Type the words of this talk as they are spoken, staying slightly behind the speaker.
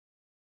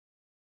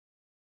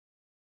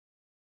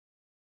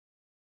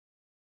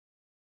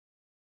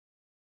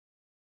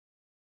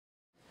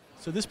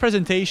So this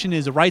presentation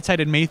is a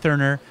right-sided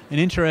May-Thurner, an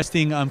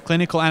interesting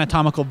clinical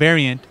anatomical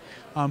variant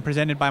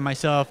presented by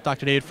myself,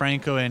 Dr. David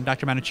Franco, and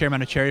Dr.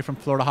 Manoucheri from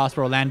Florida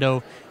Hospital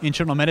Orlando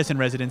Internal Medicine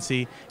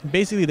Residency. And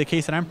basically the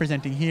case that I'm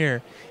presenting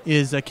here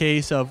is a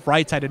case of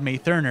right-sided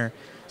May-Thurner.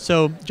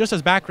 So just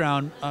as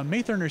background,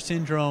 May-Thurner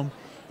syndrome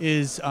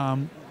is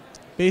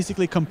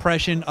basically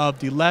compression of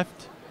the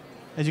left,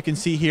 as you can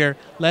see here,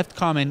 left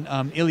common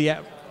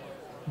iliac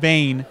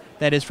vein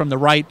that is from the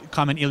right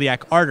common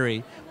iliac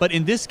artery. But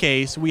in this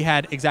case, we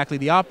had exactly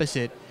the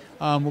opposite.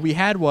 What we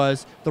had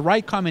was the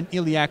right common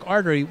iliac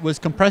artery was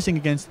compressing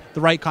against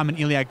the right common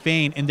iliac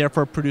vein and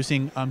therefore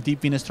producing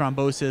deep venous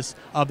thrombosis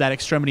of that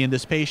extremity in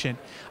this patient.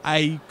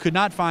 I could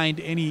not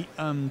find any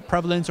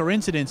prevalence or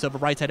incidence of a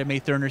right-sided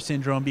May-Thurner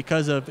syndrome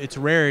because of its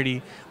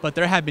rarity, but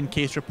there have been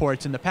case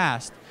reports in the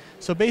past.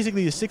 So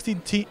basically, a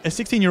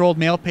 16-year-old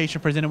male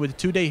patient presented with a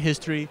 2-day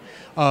history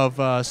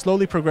of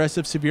slowly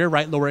progressive severe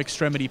right lower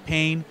extremity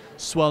pain,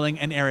 swelling,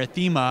 and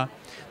erythema.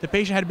 The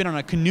patient had been on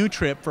a canoe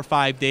trip for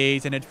 5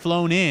 days and had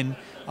flown in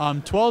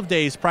 12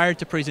 days prior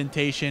to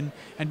presentation,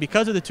 and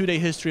because of the 2-day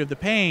history of the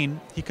pain,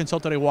 he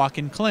consulted a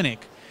walk-in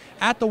clinic.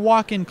 At the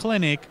walk-in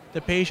clinic,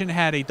 the patient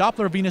had a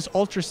Doppler venous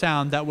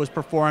ultrasound that was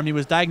performed. He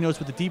was diagnosed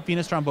with a deep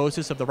venous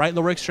thrombosis of the right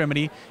lower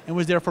extremity and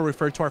was therefore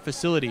referred to our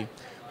facility.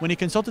 When he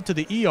consulted to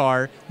the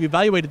ER, we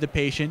evaluated the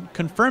patient,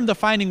 confirmed the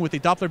finding with a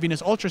Doppler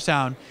venous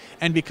ultrasound,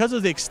 and because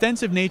of the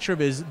extensive nature of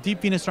his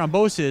deep venous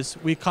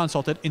thrombosis, we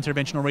consulted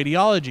interventional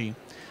radiology.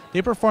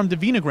 They performed the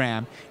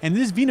venogram, and in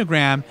this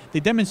venogram, they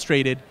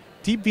demonstrated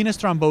deep venous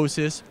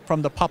thrombosis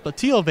from the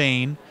popliteal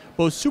vein,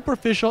 both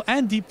superficial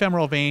and deep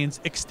femoral veins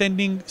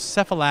extending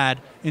cephalad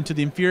into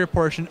the inferior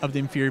portion of the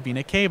inferior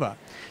vena cava.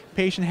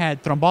 Patient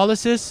had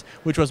thrombolysis,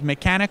 which was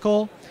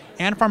mechanical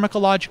and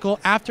pharmacological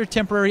after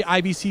temporary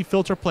IVC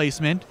filter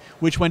placement,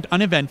 which went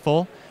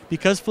uneventful.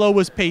 Because flow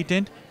was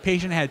patent,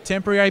 patient had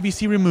temporary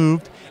IVC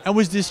removed and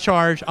was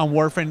discharged on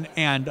warfarin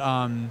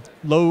and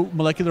low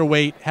molecular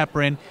weight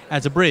heparin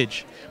as a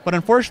bridge. But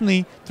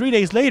unfortunately, 3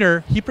 days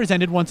later, he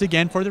presented once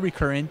again for the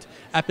recurrent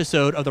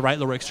episode of the right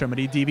lower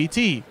extremity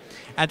DVT.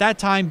 At that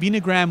time,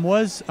 venogram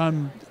was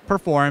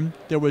performed.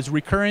 There was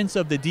recurrence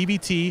of the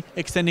DVT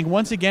extending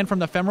once again from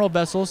the femoral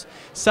vessels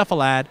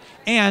cephalad,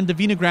 and the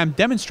venogram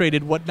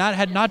demonstrated what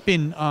had not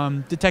been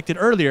detected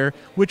earlier,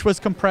 which was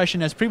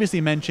compression, as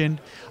previously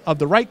mentioned, of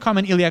the right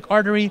common iliac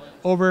artery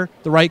over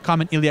the right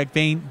common iliac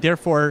vein,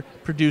 therefore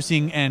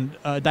producing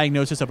a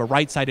diagnosis of a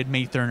right-sided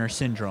May-Thurner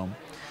syndrome.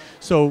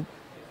 So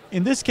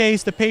in this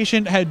case, the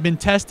patient had been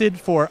tested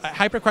for a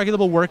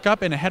hypercoagulable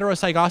workup, and a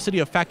heterozygosity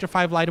of factor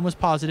V Leiden was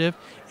positive,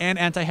 and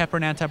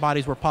anti-heparin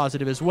antibodies were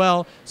positive as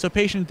well. So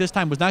patient this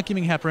time was not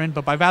giving heparin,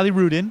 but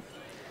bivalirudin.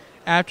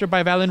 After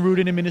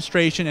bivalirudin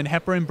administration and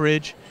heparin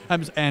bridge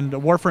and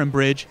warfarin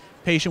bridge,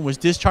 patient was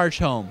discharged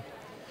home.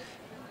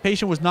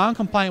 Patient was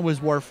non-compliant with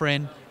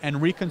warfarin and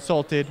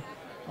reconsulted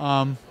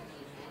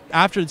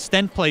after the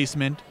stent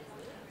placement,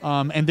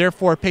 and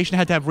therefore patient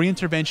had to have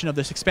reintervention of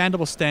this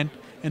expandable stent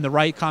in the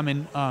right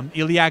common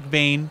iliac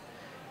vein,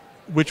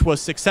 which was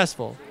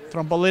successful.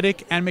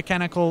 Thrombolytic and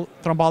mechanical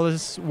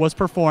thrombolysis was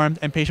performed,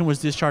 and patient was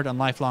discharged on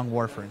lifelong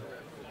warfarin.